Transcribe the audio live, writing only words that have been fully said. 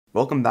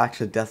Welcome back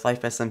to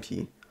DeathLife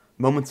SMP.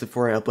 Moments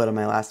before I uploaded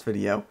my last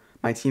video,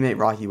 my teammate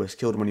Rahi was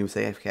killed when he was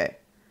AFK.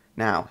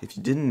 Now, if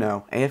you didn't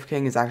know,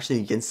 AFKing is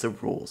actually against the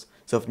rules,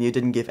 so if Neo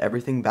didn't give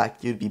everything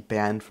back, you'd be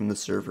banned from the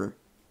server.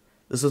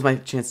 This was my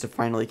chance to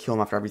finally kill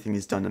him after everything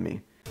he's done to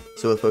me.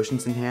 So with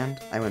potions in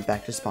hand, I went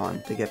back to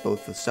spawn to get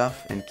both the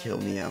stuff and kill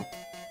Neo.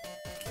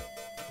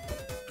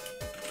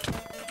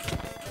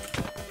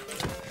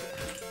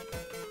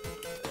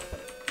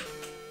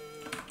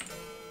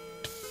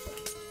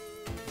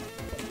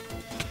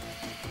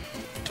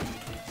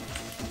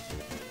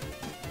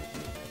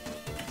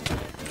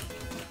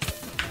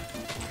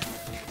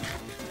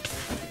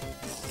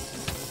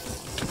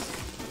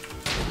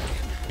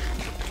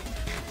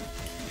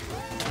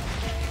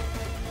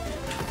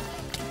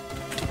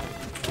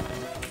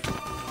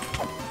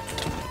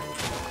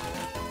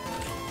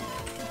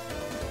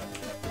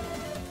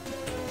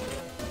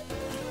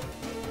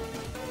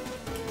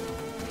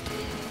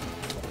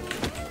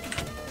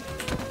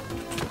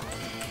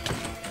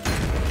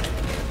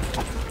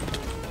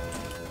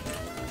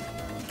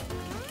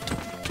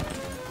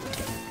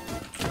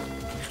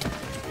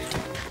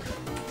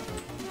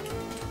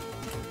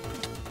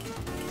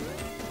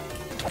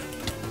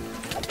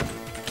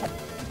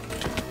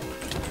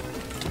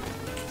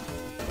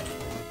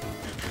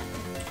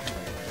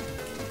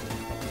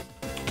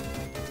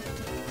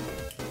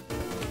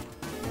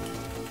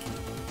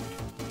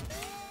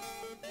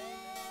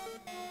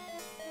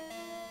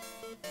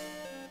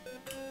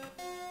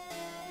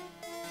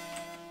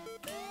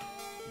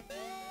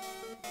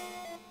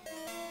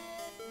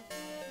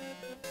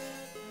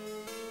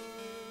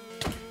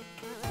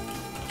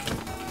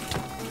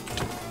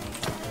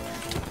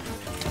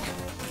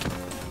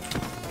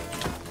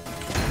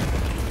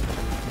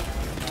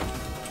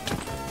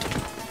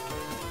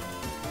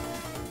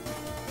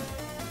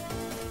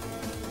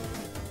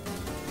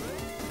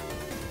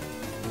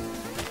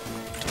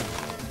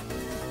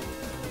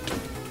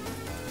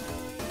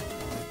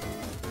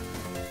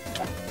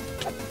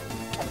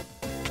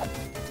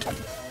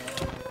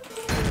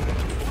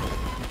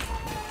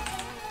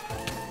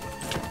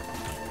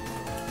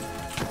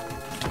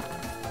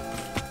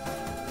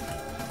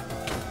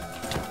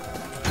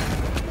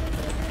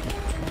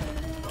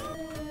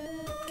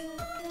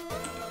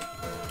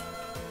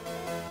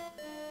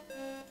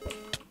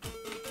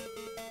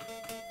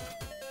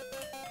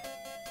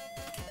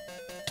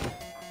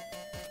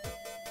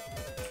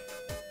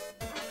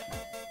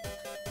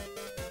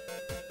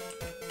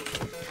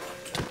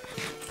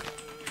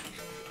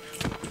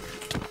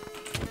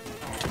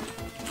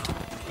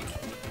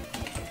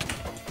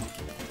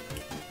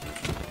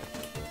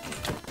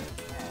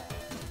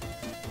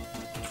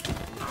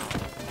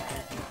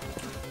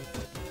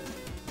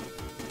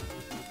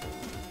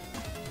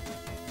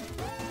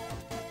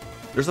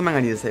 There's something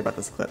I need to say about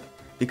this clip.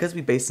 Because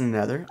we based in the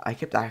nether, I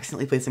kept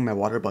accidentally placing my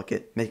water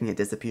bucket, making it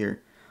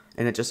disappear.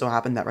 And it just so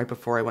happened that right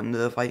before I went into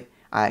the fight,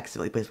 I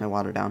accidentally placed my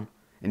water down,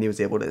 and he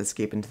was able to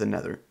escape into the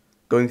nether,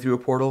 going through a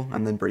portal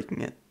and then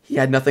breaking it. He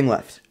had nothing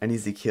left, an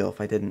easy kill if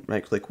I didn't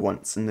right click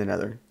once in the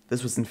nether.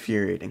 This was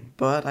infuriating,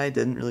 but I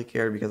didn't really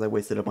care because I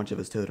wasted a bunch of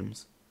his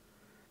totems.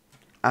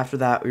 After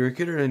that, we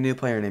recruited a new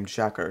player named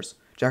Jackars.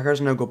 Jackars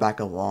and I go back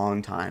a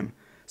long time,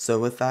 so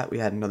with that we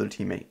had another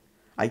teammate.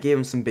 I gave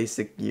him some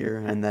basic gear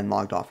and then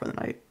logged off for the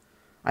night.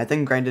 I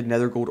then grinded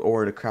nether gold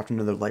ore to craft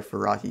another life for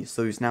Rahi,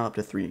 so he's now up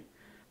to 3.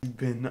 He's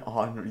been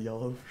on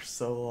yellow for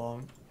so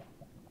long.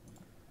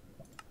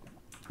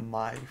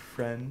 My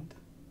friend,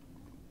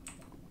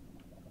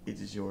 it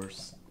is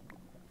yours.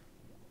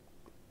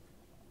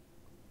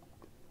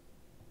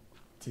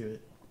 Do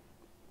it.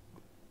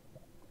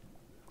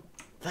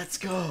 Let's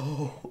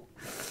go!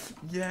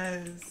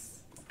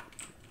 Yes!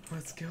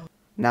 Let's go.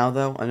 Now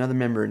though, another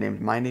member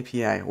named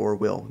MindAPI or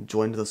Will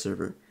joined the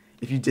server.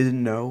 If you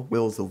didn't know,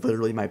 Will is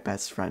literally my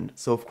best friend,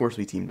 so of course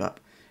we teamed up.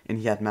 And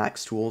he had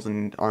max tools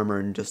and armor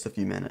in just a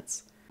few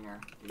minutes.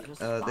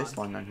 They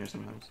spawn down here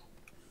sometimes.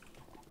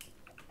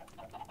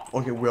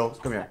 Okay, Will,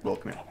 come here. Will,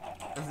 come here.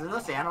 Is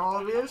this animal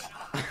abuse?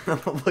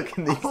 Look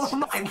in these. Oh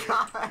my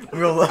god!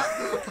 Will, look.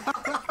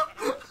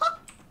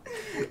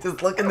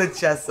 Just look in the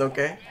chest,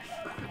 okay?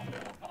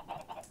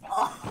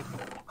 Oh.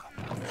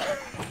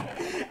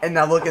 And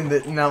now look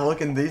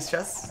in these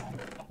chests.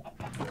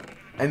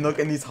 And look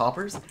in these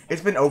hoppers.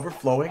 It's been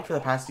overflowing for the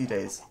past few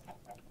days.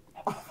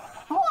 Why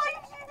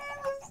did you do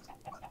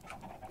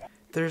this?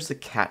 There's a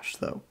catch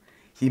though.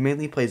 He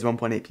mainly plays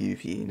 1.8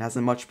 PvP and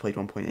hasn't much played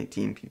 1.18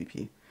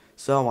 PvP.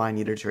 So I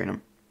need to train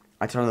him.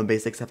 I taught him the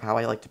basics of how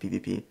I like to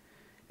PvP.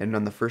 And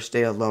on the first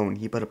day alone,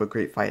 he put up a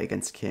great fight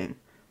against King.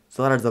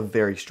 So that is a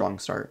very strong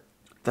start.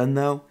 Then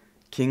though,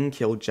 King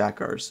killed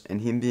Jackars,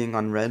 and him being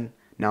on red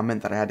now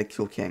meant that I had to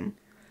kill King.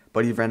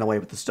 But he ran away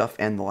with the stuff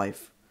and the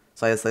life.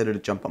 So I decided to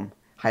jump him,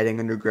 hiding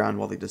underground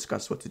while they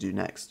discussed what to do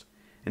next.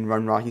 And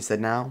run Rahi said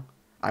now,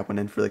 I went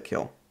in for the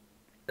kill.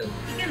 He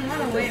can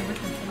run away with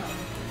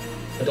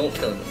himself. But don't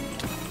kill him.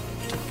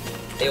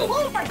 Hey,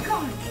 Oh my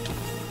god!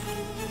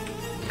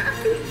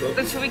 Jackers, bro.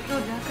 But should we kill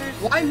Jackers?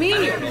 Why me? I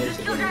don't know. Just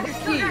kill Jackers,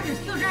 kill Jackers,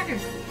 kill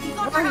Jackers. He's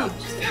on Why? top.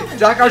 Just kill him.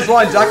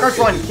 Jackars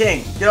won,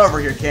 King. Get over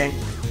here, King.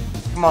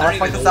 Come on, let's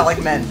fight this out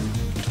like men.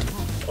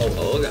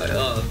 Oh,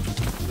 okay.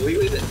 We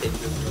leave it.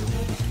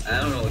 I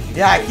don't know.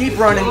 Yeah, keep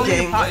running,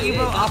 King.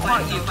 Stop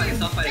fighting.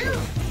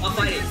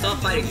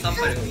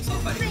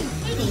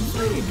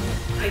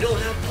 I don't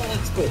have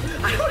points, bro. I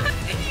don't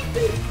have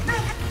anything.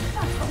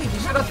 Okay,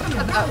 shut up.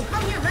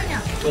 Come here right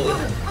now.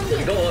 Come here.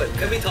 You know what?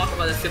 Can we talk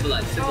about the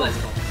civilized talk?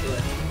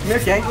 Come here,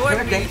 King. Come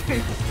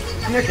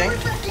here, King.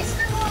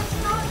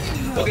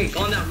 Okay,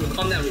 calm down.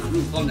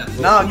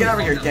 No, get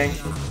over here, King.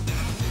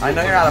 I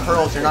know you're out of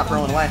pearls. You're not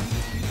pearling away.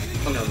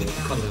 Calm down.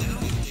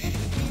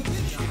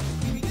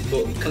 Bro,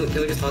 can we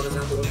just talk this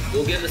out, bro?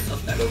 We'll give this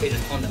stuff back, okay?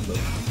 Just calm down, bro.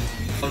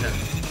 Calm down.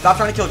 Stop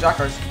trying to kill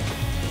Jackars.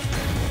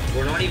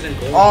 We're not even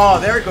going. Oh,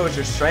 there goes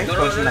your strength No,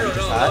 potion that you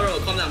just had.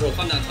 calm down, bro.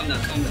 Calm down. Calm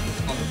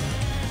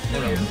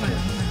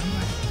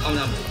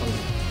down, bro.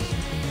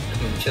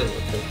 Chill.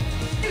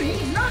 Dude,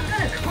 he's not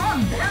gonna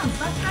calm down.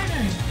 Stop trying to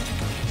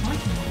talk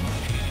to him.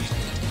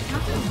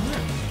 Not gonna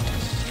work.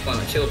 Come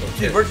on, chill, bro.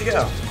 Dude, where'd you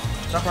go?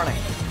 Stop running.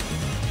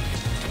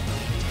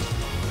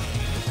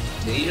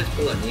 Did he just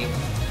pull a knee?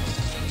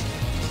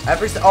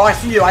 Oh, I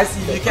see you.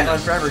 You can't run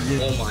forever,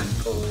 dude. Oh my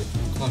god.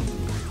 Come on.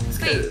 Let's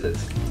get this.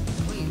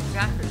 Wait,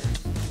 Jackers.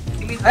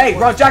 Hey,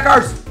 run,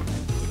 Jackars!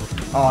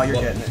 Oh, you're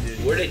getting it,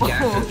 dude. Where did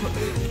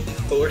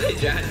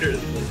Jackers?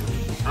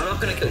 I'm not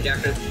gonna kill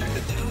Jackers.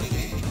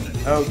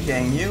 Oh,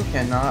 King, you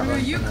cannot Bro,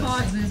 run you from this.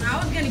 caused this. I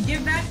was gonna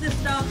give back the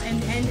stuff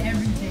and end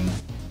everything.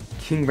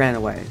 King ran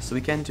away, so we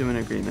came to an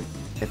agreement.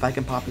 If I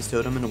can pop his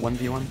totem in a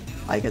 1v1,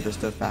 I get their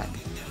stuff back.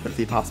 But if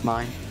he pops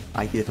mine,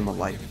 I give him a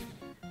life.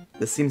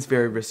 This seems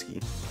very risky,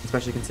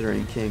 especially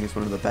considering King is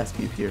one of the best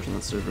PvPers on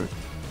the server.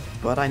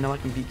 But I know I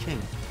can beat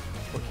King.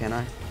 What can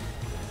I?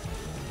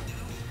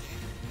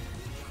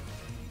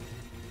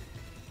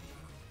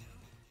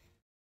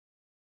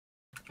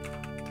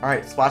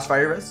 Alright, splash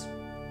fire risk.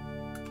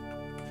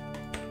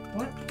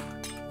 What?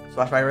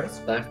 Splash fire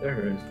risk.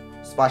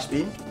 Splash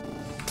speed.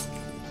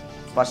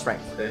 Splash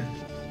strength. Okay.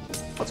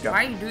 Let's go.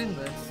 Why are you doing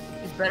this?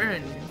 He's better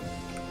than you.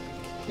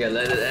 Yeah,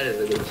 that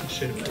is a good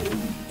shit, man.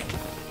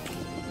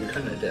 You're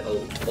kinda dead.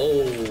 Oh.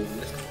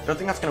 Don't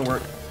think that's gonna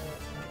work.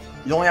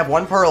 You only have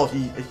one pearl if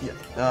you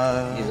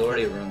He's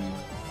already running.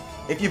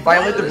 if you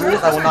violate the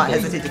rules, I will not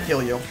hesitate to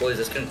kill you. Boys,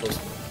 let's get close.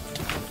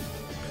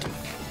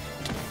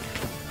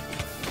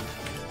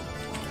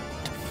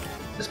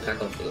 Just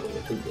pack up a little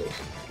bit too close.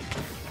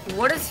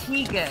 What does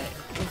he get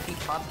if he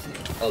pops you?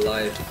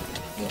 Alive.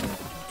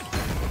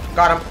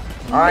 Got him.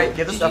 Alright,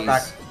 give the stuff Jeez.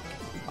 back.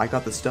 I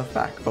got the stuff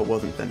back, but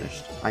wasn't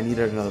finished. I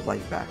needed another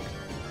life back.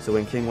 So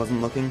when King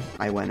wasn't looking,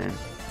 I went in.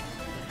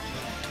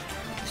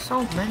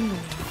 So many.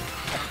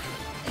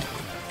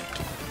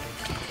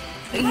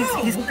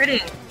 He's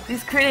critting.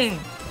 He's critting.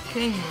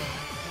 King.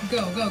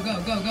 Go.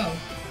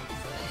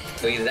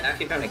 So he's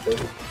actually trying to kill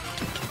you.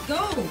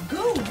 Go.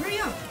 Hurry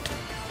up.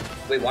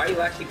 Wait, why are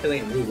you actually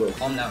killing Rue, bro?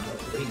 Calm down, bro.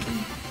 What are you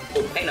doing?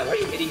 Oh, Panda, why are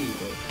you hitting me,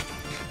 bro?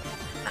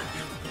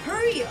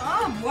 Hurry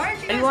up. Why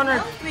aren't you guys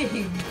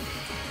helping?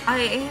 I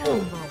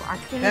am, bro. I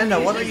can't. Panda,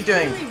 what are you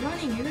doing? Really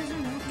running. You guys are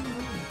not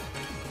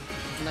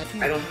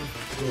running. I don't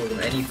do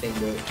anything,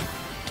 bro.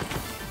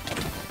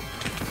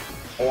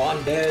 Oh,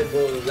 I'm dead,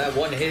 bro. That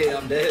one hit,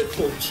 I'm dead.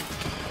 Oh,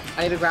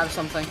 I need to grab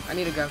something. I I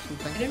got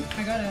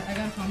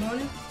a combo on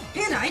him.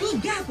 Panda, I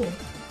need Gapple.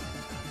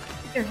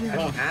 Here. I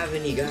don't have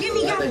any guys. Give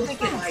me Gapple.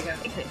 Take it.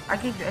 I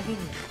take it.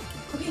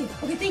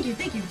 Okay, thank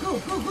you. Go.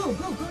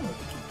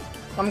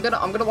 I'm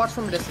gonna watch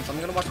from a distance.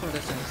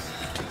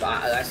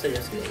 I said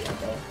yesterday,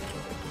 bro.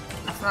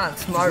 That's not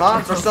smart.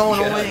 Mobs are so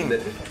annoying.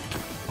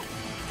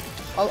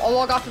 I'll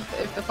log off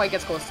if the fight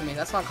gets close to me.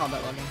 That's not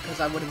combat logging, because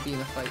I wouldn't be in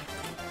the fight.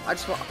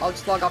 I'll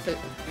just log off it.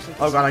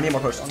 Oh god, I need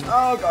more potions.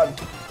 Oh god.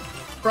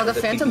 Bro, the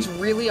phantoms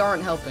really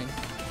aren't helping.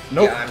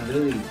 Nope. Yeah,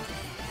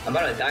 I'm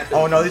about to die.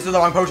 Oh no, these are the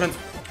wrong potions.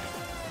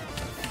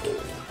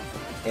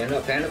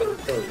 Panda. Panda. Come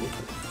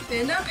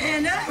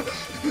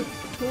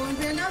on,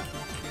 Panda.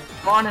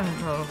 On him,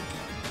 bro.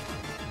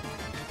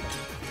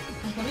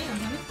 I'm coming.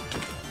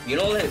 You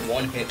know that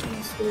one hit when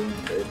he's still in the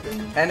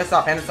Panda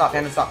stop. Don't stop.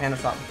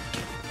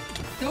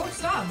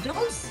 I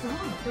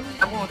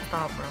won't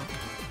stop, bro.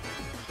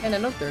 And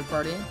no third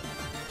party.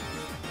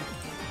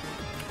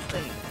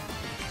 Wait.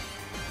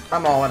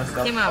 I'm all out of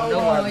stuff. Came out.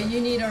 Oh, Oh, you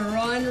need a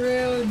run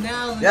room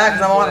now. yeah,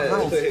 because I'm all out of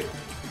pearls. Did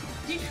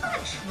you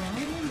not try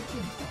them?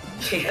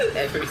 Kill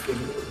everything.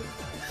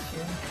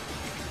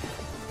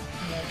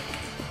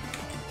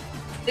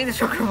 Take the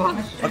chocobo.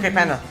 Okay,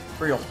 Panda.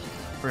 For real.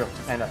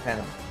 Panda.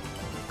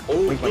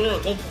 Oh, Wink.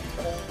 don't.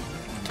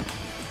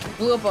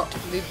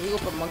 They blew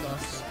up among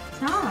us.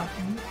 Stop.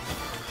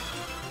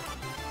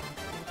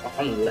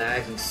 I'm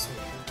lagging.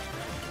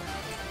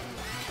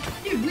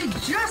 Dude, we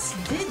just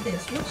did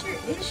this. What's your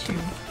issue?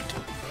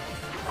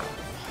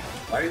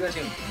 Why are you guys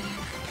getting?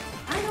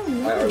 I don't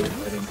know. Why are we What's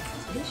fighting?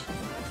 the issue?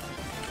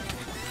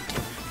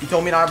 You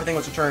told me not everything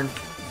was returned.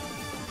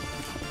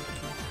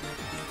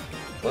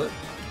 What?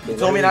 You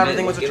told me not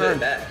everything was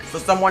returned. So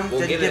someone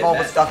didn't give all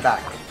the stuff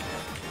back.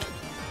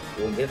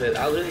 We'll give it.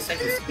 I'll really send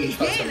you We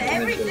screenshots gave of our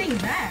everything inventory.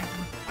 back.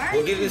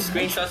 We'll give you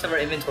screenshots of our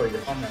inventory.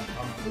 Calm down.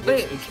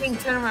 Wait, King,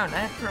 turn around. I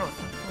have pearls.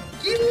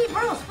 Give me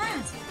pearls,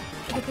 friends.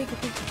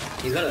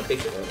 He's gonna pick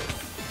it up.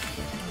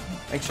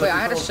 Make sure Wait, I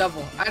you had a roll.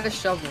 shovel. I had a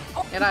shovel.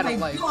 Oh And I had my a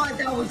light. god,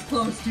 that was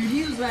close, dude.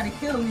 He was about to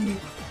kill me.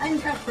 I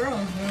didn't have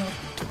pearls, bro.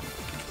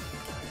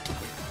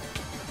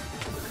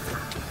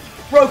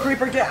 Bro,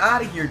 Creeper, get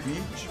out of here, dude.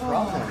 What's your Oh.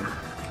 problem?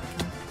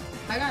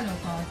 I got no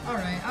calls.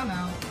 Alright, I'm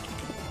out.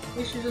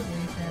 We should just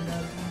leave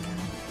Panda.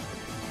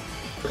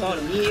 Come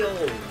on, Neo.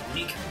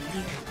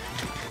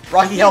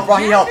 Rahi, help,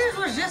 Rahi, help. Jackers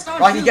was just on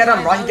Rahi, two, get him,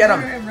 guys. Rahi, I'll get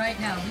murder him. right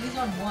now. He's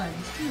on one.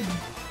 He's two.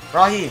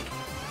 Rahi.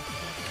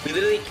 We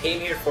literally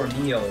came here for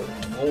Neo.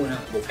 No one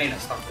else. We're paying a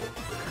stop.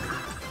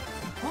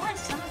 Why,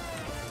 son?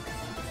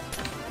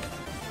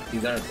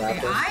 He's gonna grab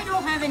Okay, us. I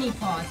don't have any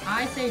pots.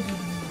 I say just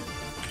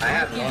leave. I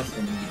have Yes,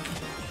 nothing. leave.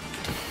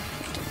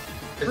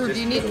 Drew, do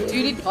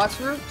you need pots,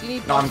 Drew? Do you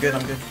need No, pots? I'm good,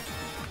 I'm good.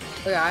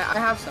 Okay, I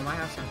have some.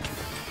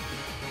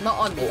 Not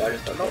on me. Oh, I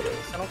just thought don't, that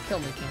was- don't kill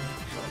me, King.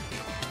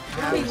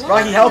 Rahi, Rahi,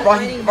 what help, is Rahi,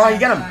 waiting Rahi,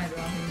 get him. outside,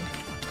 Rahi?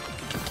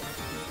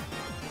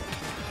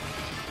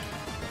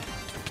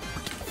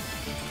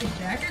 Is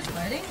Jackers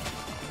fighting?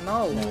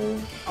 No,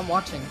 No. I'm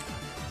watching.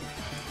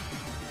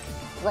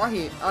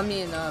 Rahi,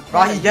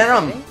 Rahi, get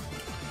him. fighting?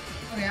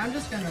 Okay, I'm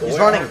just gonna. He's Where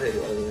running. are they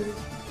already?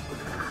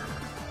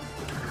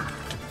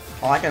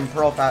 Oh, I can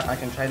pearl fast. I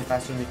can try it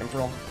faster than you can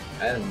pearl.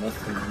 I have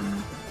nothing.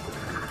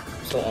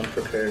 I'm so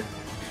unprepared.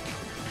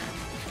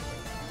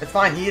 It's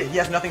fine. He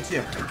has nothing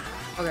too.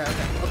 Okay.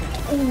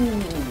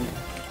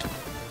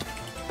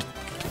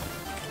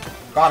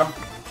 Got him.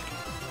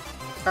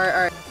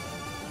 Alright.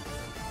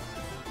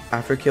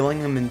 After killing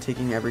him and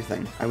taking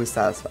everything, I was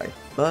satisfied.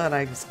 But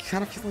I was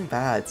kind of feeling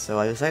bad, so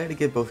I decided to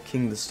give both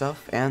King the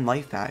stuff and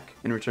life back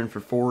in return for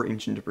 4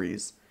 ancient debris.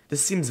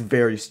 This seems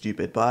very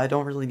stupid, but I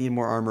don't really need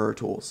more armor or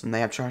tools, and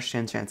they have trash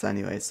can chance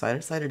anyway, so I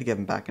decided to give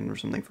them back in or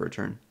something for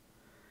return.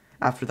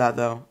 After that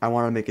though, I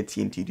wanted to make a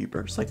TNT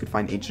duper so I could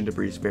find ancient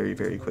debris very,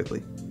 very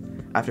quickly.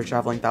 After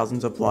traveling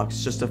thousands of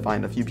blocks just to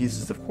find a few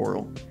pieces of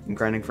coral, and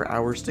grinding for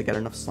hours to get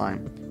enough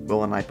slime,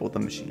 Will and I built the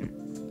machine.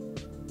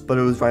 But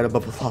it was right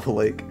above a lava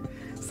lake,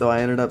 so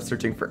I ended up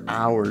searching for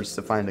hours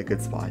to find a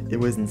good spot. It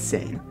was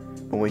insane.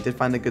 When we did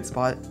find a good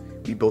spot,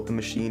 we built the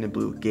machine and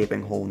blew a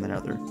gaping hole in the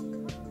nether.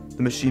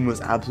 The machine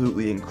was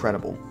absolutely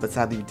incredible, but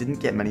sadly we didn't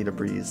get many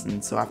debris,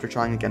 and so after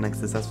trying again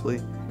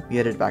unsuccessfully, we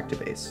headed back to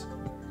base.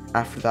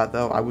 After that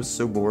though, I was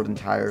so bored and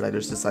tired I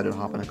just decided to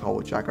hop on a call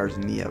with Jackars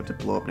and Neo to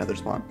blow up nether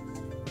spawn.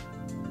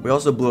 We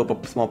also blew up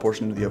a small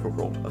portion of the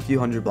overworld, a few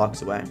hundred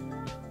blocks away.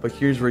 But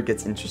here's where it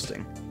gets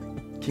interesting.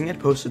 King had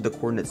posted the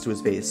coordinates to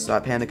his base so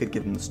that Panda could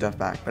give him the stuff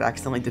back, but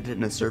accidentally did it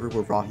in a server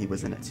where Rahi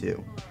was in it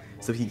too.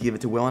 So he gave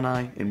it to Will and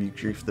I, and we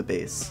griefed the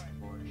base.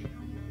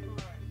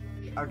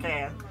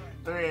 Okay,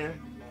 3,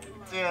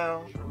 2,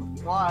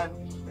 1.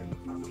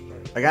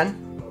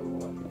 Again?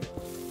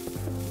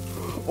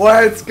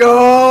 Let's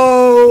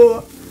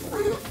go!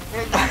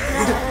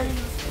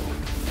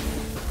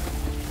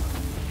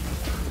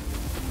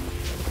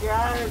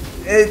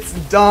 Yes! It's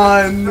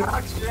done!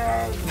 Action!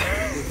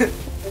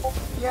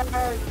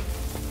 Yes!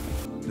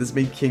 This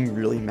made King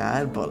really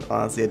mad, but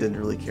honestly I didn't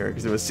really care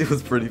because it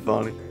was pretty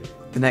funny.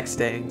 The next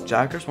day,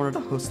 Jackers wanted to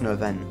host an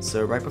event,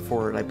 so right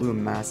before it I blew a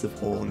massive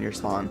hole near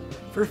spawn,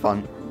 for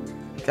fun.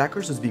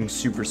 Jackers was being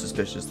super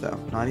suspicious though,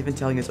 not even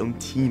telling his own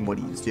team what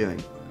he was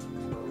doing.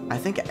 I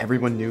think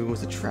everyone knew it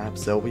was a trap,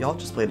 so we all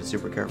just played it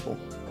super careful.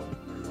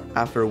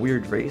 After a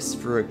weird race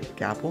for a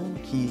gapple,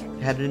 he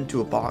headed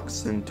into a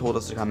box and told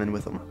us to come in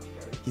with him.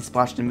 He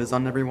splashed invis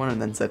on everyone and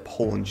then said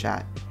pull in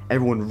chat.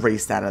 Everyone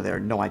raced out of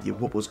there, no idea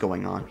what was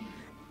going on.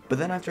 But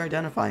then after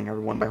identifying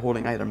everyone by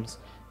holding items,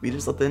 we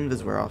just let the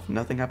invis wear off and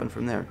nothing happened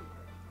from there.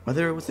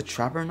 Whether it was a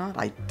trap or not,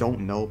 I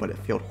don't know, but it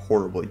failed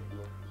horribly.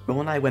 Will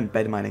and I went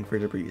bed mining for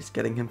debris,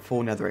 getting him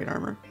full netherite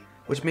armor,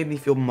 which made me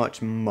feel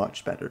much,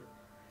 much better.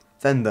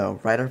 Then though,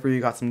 right after we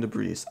got some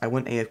debris, I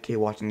went AFK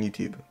watching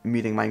YouTube,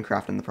 meeting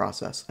Minecraft in the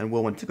process, and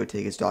Will went to go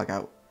take his dog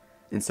out.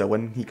 And so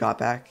when he got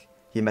back,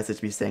 he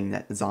messaged me saying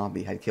that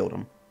zombie had killed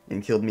him,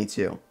 and killed me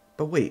too.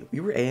 But wait, we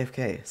were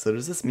AFK, so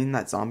does this mean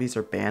that zombies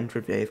are banned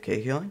for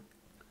AFK killing?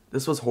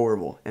 This was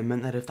horrible. It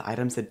meant that if the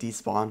items had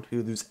despawned, we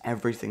would lose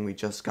everything we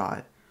just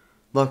got.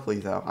 Luckily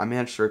though, I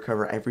managed to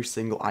recover every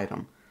single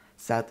item.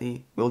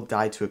 Sadly, Will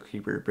died to a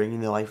creeper,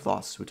 bringing the life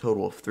loss to a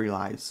total of 3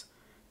 lives.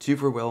 2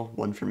 for Will,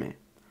 1 for me.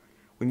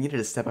 We needed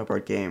to step up our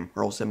game,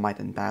 or else it might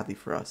end badly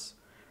for us.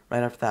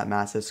 Right after that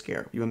massive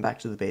scare, we went back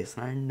to the base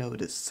and I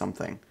noticed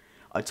something.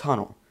 A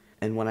tunnel.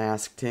 And when I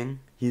asked Ting,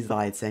 he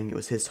lied saying it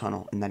was his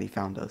tunnel and that he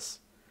found us.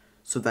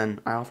 So then,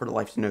 I offered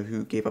Life to know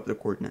who gave up the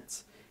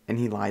coordinates. And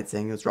he lied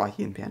saying it was Rahi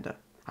and Panda.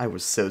 I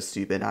was so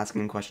stupid,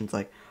 asking him questions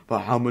like,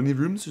 but how many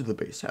rooms do the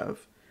base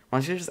have? Why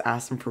don't you just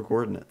ask him for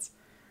coordinates?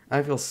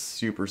 I feel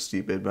super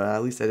stupid, but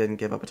at least I didn't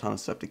give up a ton of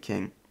stuff to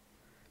King.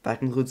 That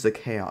concludes the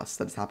chaos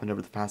that has happened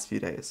over the past few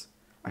days.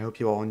 I hope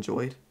you all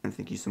enjoyed, and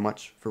thank you so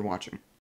much for watching.